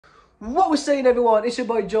What we're saying, everyone, it's your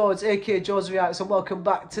boy George, aka George Reacts, and welcome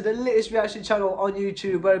back to the latest reaction channel on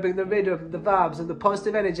YouTube, where I bring the rhythm, the vibes and the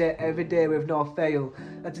positive energy every day with no fail.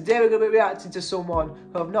 And today we're going to be reacting to someone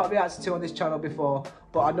who I've not reacted to on this channel before,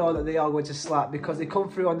 but I know that they are going to slap because they come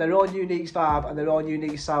through on their own unique vibe and their own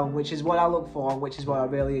unique sound, which is what I look for and which is what I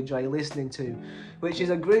really enjoy listening to. Which is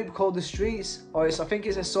a group called The Streets, or I think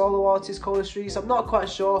it's a solo artist called The Streets. I'm not quite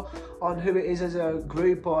sure on who it is as a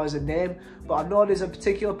group or as a name, but I know there's a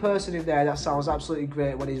particular person in there that sounds absolutely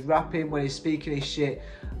great when he's rapping, when he's speaking his shit,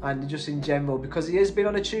 and just in general, because he has been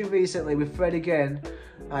on a tune recently with Fred again,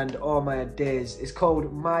 and oh my days, it's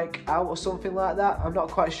called Mike Out or something like that. I'm not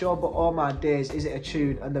quite sure, but oh my days, is it a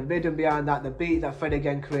tune? And the rhythm behind that, the beat that Fred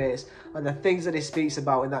again creates, and the things that he speaks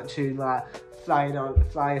about in that tune, like flying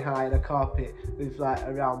high in a carpet with like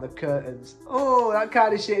around the curtains. Oh, that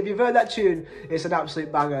kind of shit. If you've heard that tune, it's an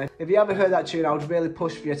absolute banger. If you haven't heard that tune, I would really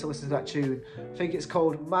push for you to listen to that tune. I think it's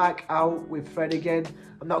called Mike Out with Fred again.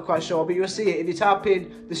 I'm not quite sure, but you'll see it. If you type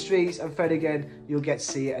in The Streets and Fred again, you'll get to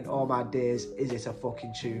see it. And oh my days, is it a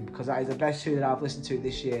fucking tune? Because that is the best tune that I've listened to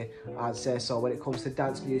this year, I'd say so. When it comes to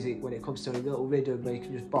dance music, when it comes to a little rhythm where you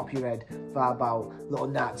can just bop your head, vibe out, little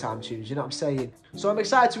nighttime tunes, you know what I'm saying? So I'm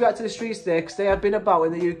excited to react to The Streets today, because they have been about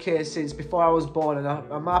in the UK since before I was born,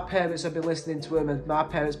 and my parents have been listening to them, and my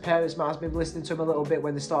parents' parents might have been listening to them a little bit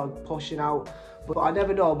when they started pushing out. But I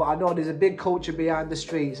never know, but I know there's a big culture behind The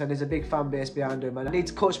Streets and there's a big fan base behind them, and I need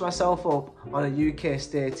to coach myself up on a UK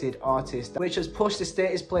stated artist which has pushed the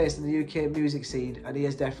status place in the UK music scene, and he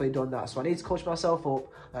has definitely done that. So I need to coach myself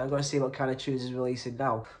up, and I'm going to see what kind of tunes he's releasing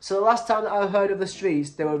now. So the last time that I heard of The Streets,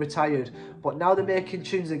 they were retired, but now they're making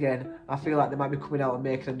tunes again. I feel like they might be coming out and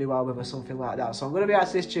making a new album or something like that. So I'm going to react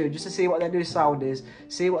to this tune just to see what their new sound is,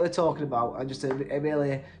 see what they're talking about, and just to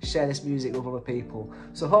really share this music with other people.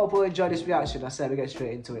 So hope you'll enjoy this reaction. I said we get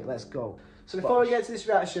straight into it. Let's go. So before we get to this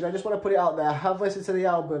reaction, I just want to put it out there. I have listened to the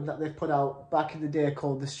album that they've put out back in the day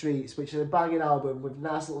called The Streets, which is a banging album with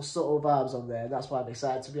nice little subtle vibes on there. That's why I'm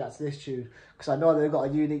excited to react to this tune, because I know they've got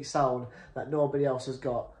a unique sound that nobody else has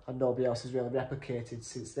got and nobody else has really replicated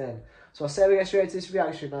since then. So I say we get straight into this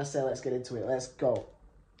reaction, and I say let's get into it. Let's go.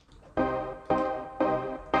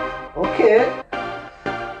 Okay.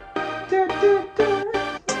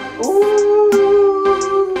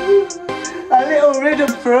 A little rhythm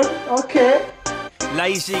from, okay.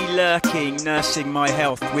 Lazy lurking, nursing my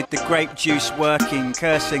health, with the grape juice working,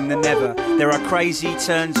 cursing the never. There are crazy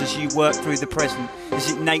turns as you work through the present.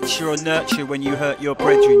 Is it nature or nurture when you hurt your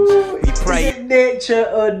brethren? We pray. Is it nature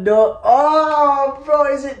or not? Oh,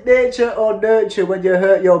 bro, is it nature or nurture when you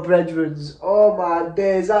hurt your brethren? Oh my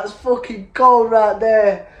days, that's fucking cold right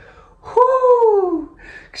there. Whoo!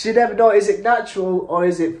 Because you never know, is it natural or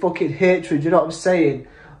is it fucking hatred? You know what I'm saying?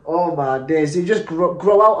 Oh my days, do you just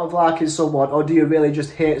grow out of liking someone, or do you really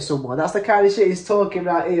just hate someone? That's the kind of shit he's talking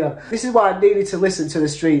right here. This is why I needed to listen to The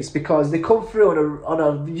Streets, because they come through on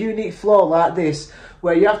a unique flow like this,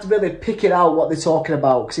 where you have to really pick it out what they're talking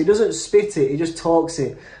about, because he doesn't spit it, he just talks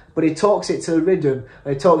it. But he talks it to the rhythm,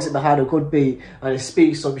 and he talks it behind a good beat, and he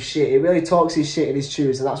speaks some shit. He really talks his shit in his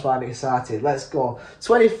tunes, and that's why I'm excited. Let's go.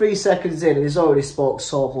 23 seconds in, and he's already spoke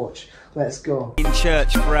so much. Let's go. In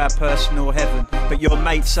church for our personal heaven, but your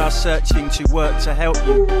mates are searching to work to help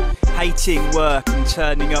you. Hating work and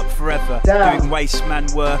turning up forever. Damn. Doing waste man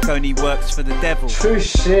work only works for the devil. True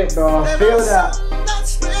shit, bro. Feel that.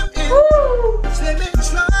 Woo!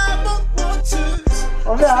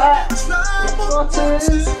 Alright.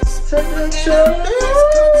 Waters. Temperature.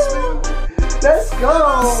 Let's go.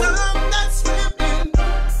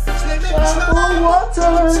 Trouble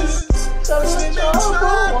waters.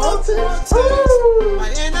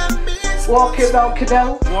 Walking down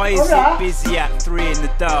canal. Why is it busy at 3 in the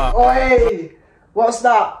dark? Oi, what's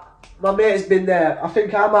that? My mate's been there. I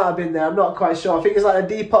think I might have been there. I'm not quite sure. I think it's like a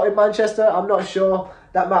depot in Manchester. I'm not sure.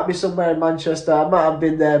 That might be somewhere in Manchester. I might have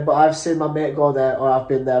been there, but I've seen my mate go there, or I've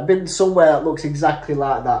been there. I've been somewhere that looks exactly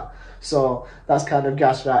like that. So that's kind of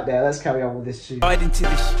gas right there. Let's carry on with this tune. Right into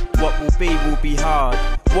this, what will be hard.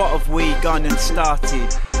 What have we gone and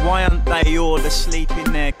started? Why aren't they all asleep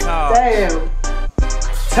in their cars? Damn.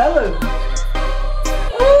 Tell them.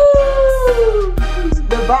 Ooh.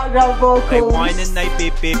 The background vocals. They whine and they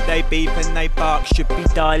bib, they beep and they bark. Should be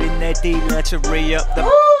dialing their dealer to re-up the...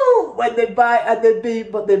 Ooh. When they bite and they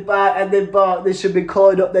beep, but they bite and they bark, they should be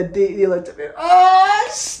calling up their dealer to be... Oh,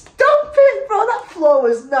 stop it, bro. That flow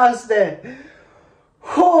was nasty.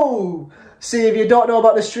 Whoa. See, if you don't know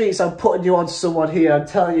about The Streets, I'm putting you on to someone here. I'm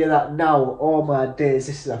telling you that now. Oh my days,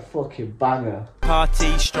 this is a fucking banger.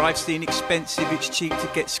 Party, strife's the inexpensive, it's cheap to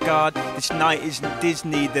get scarred. This night isn't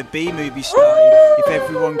Disney, the B-movie started. If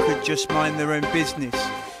everyone could just mind their own business.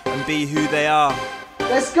 and be who they are.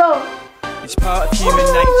 Let's go. It's part of human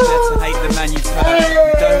nature to hate the man you've hurt. You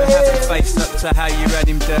don't have to face up to how you ran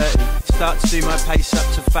him dirty. Start to do my pace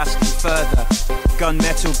up to fast and further.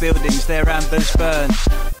 Gunmetal buildings, their ambers burn.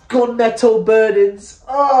 Gunmetal burdens.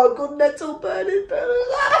 Oh, gunmetal burdens.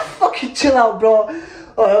 Ah, fucking chill out, bro.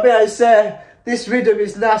 Oh, I mean, I say, this rhythm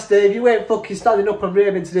is nasty. If you ain't fucking standing up and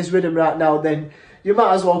raving to this rhythm right now, then you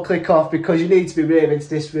might as well click off, because you need to be raving to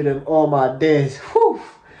this rhythm. Oh my days. Whew.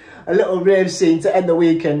 A little rave scene to end the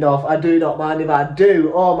weekend off. I do not mind if I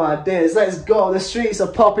do. Oh my days, let's go. The streets are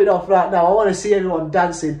popping off right now. I want to see everyone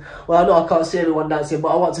dancing. Well, I know I can't see everyone dancing, but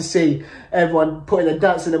I want to see everyone putting the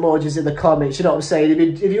dancing emojis in the comments. You know what I'm saying?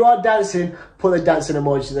 If you are dancing, put the dancing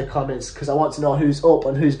emojis in the comments, because I want to know who's up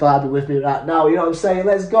and who's vibing with me right now. You know what I'm saying?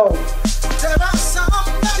 Let's go. There are some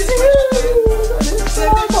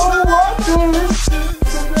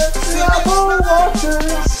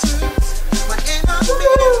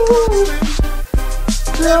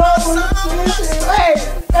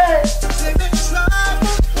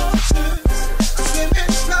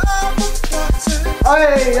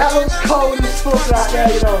Hey, that looks cold as fuck right there,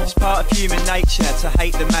 you know. It's part of human nature to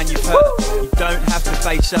hate the man you've hurt. You don't have to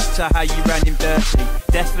face up to how you ran him dirty.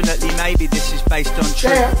 Definitely, maybe this is based on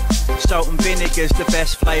truth. Salt and vinegar's the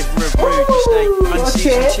best flavour of rude. You say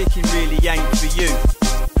unseasoned chicken really ain't for you.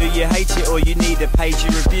 Do you hate it or you need a page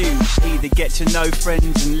of reviews? Either get to know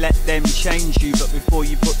friends and let them change you, but before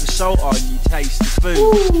you put the salt on, you taste the food.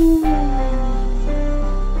 Ooh.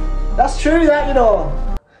 That's true, that, you know.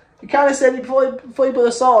 You kind of said before you put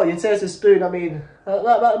the salt on, you taste the spoon. I mean,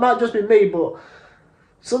 that might just be me, but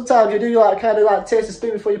sometimes you do like kind of like taste the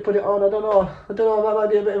spoon before you put it on. I don't know, that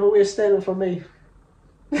might be a bit of a weird statement from me.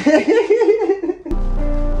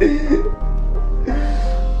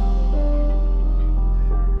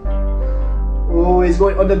 Oh, he's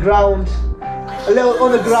going underground. A little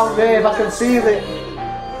underground rave, I can feel it.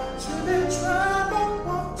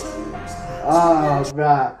 Ah,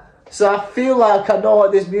 right. So I feel like I know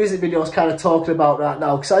what this music video is kind of talking about right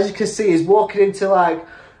now. Because as you can see, he's walking into like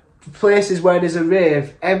places where there's a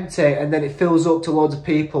rave, empty, and then it fills up to loads of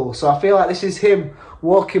people. So I feel like this is him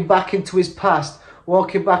walking back into his past,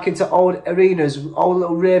 walking back into old arenas, old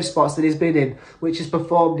little rave spots that he's been in, which he's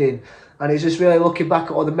performed in. And he's just really looking back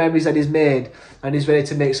at all the memories that he's made, and he's ready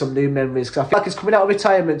to make some new memories. Because I feel like he's coming out of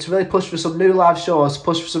retirement to really push for some new live shows,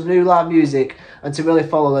 push for some new live music, and to really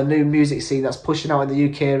follow the new music scene that's pushing out in the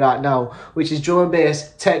UK right now, which is drum and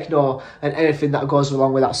bass, techno, and everything that goes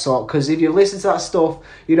along with that sort. Because if you listen to that stuff,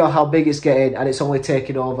 you know how big it's getting, and it's only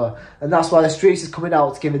taking over. And that's why the streets is coming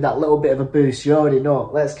out to give it that little bit of a boost. You already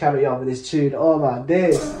know. Let's carry on with this tune. Oh my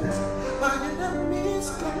days.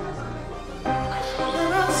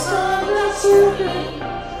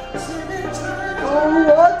 Oh,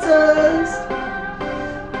 waters.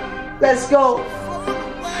 Let's go.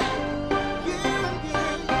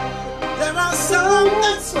 There are some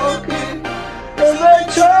that's walking in the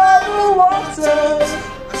troubled waters.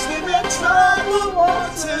 In troubled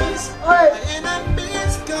waters. Hey.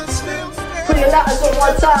 Put your letters on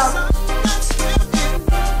one time.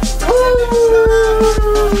 Ooh.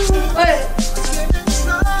 Hey.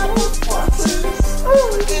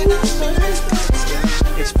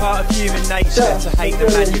 It's part of human nature to hate the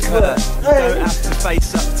man you've hurt. You don't have to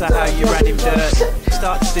face up to how you ran him dirty.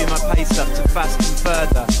 Start to do my pace up to fast and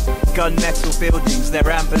further. Gunmetal buildings, their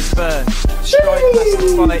ambers burn. Strike past the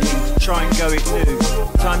fighting to try and go it new.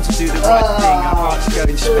 Time to do the right thing, our hearts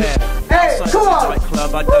going spare. Outside of the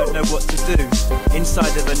nightclub, I don't know what to do.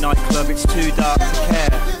 Inside of a nightclub, it's too dark to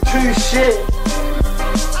care. True shit.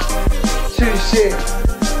 True shit.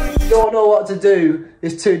 Don't know what to do.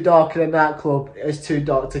 It's too dark in a nightclub. It's too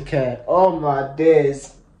dark to care. Oh my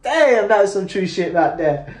days. Damn, that's some true shit right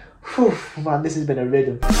there. Whew, man, this has been a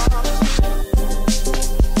rhythm.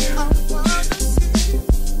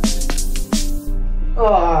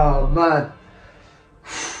 Oh man.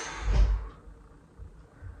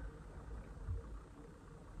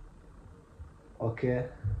 Okay.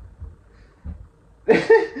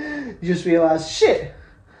 You just realise, shit.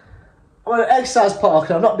 I'm at an exercise park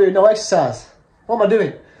and I'm not doing no exercise. What am I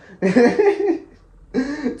doing?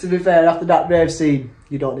 To be fair, after that rave scene,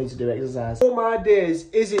 you don't need to do exercise. Oh my days,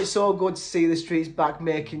 is it so good to see the streets back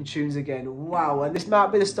making tunes again. Wow, and this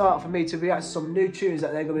might be the start for me to react to some new tunes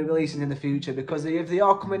that they're going to be releasing in the future, because if they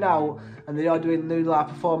are coming out and they are doing new live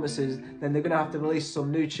performances, then they're going to have to release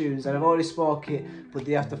some new tunes. And I've already spoke it, but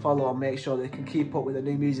they have to follow and make sure they can keep up with the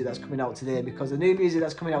new music that's coming out today, because the new music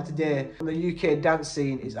that's coming out today from the UK dance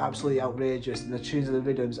scene is absolutely outrageous, and the tunes and the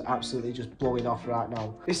rhythms are absolutely just blowing off right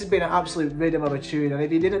now. This has been an absolute rhythm of a tune, and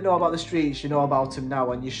if you didn't know about the streets, you know about them now.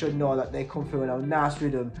 now, and you should know that they come through in a nice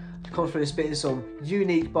rhythm, come through spitting some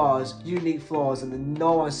unique bars, unique flows, and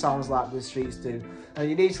no one sounds like the Streets do. And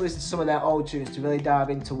you need to listen to some of their old tunes to really dive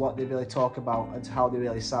into what they really talk about and how they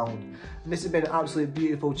really sound. And this has been an absolutely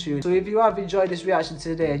beautiful tune. So if you have enjoyed this reaction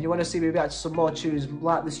today and you want to see me react to some more tunes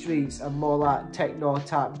like the Streets and more like techno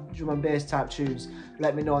type, drum and bass type tunes,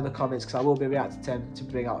 let me know in the comments, because I will be reacting to them to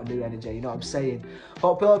bring out a new energy, you know what I'm saying?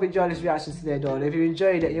 Hope you all have enjoyed this reaction today, though. And if you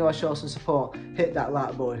enjoyed it and you want to show some support, hit that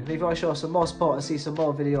like button. And if you want to show some more support and see some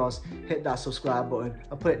more videos, hit that subscribe button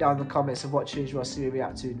and put it down in the comments of what tunes you want to see me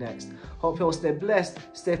react to next. Hope you all stay blessed,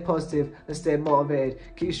 stay positive and stay motivated.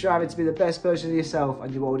 Keep striving to be the best version of yourself,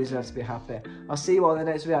 and you all deserve to be happy. I'll see you all in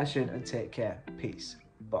the next reaction, and take care. Peace.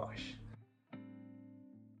 Bosh.